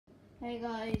Hey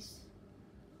guys,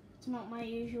 it's not my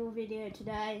usual video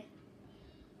today.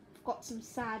 I've got some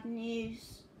sad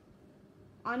news.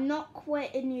 I'm not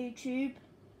quitting YouTube.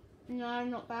 No,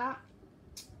 not that.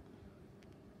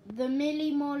 The Millie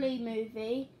Molly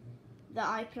movie that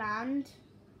I planned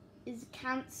is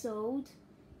cancelled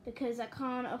because I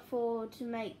can't afford to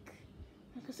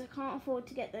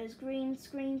get those green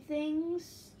screen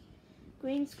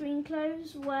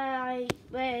clothes where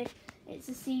it's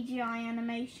a CGI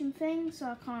animation thing, so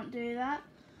I can't do that.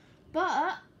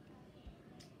 But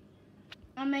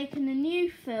I'm making a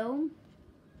new film,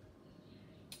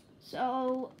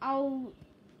 so I'll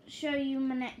show you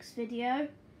my next video.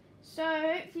 So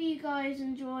hopefully you guys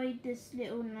enjoyed this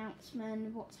little announcement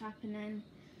of what's happening.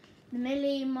 The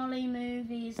Millie Molly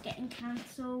movie is getting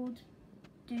cancelled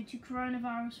due to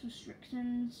coronavirus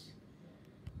restrictions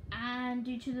and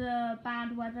due to the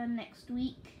bad weather next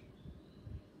week.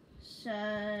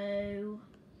 So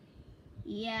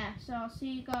yeah, so I'll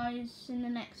see you guys in the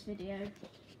next video.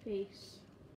 Peace.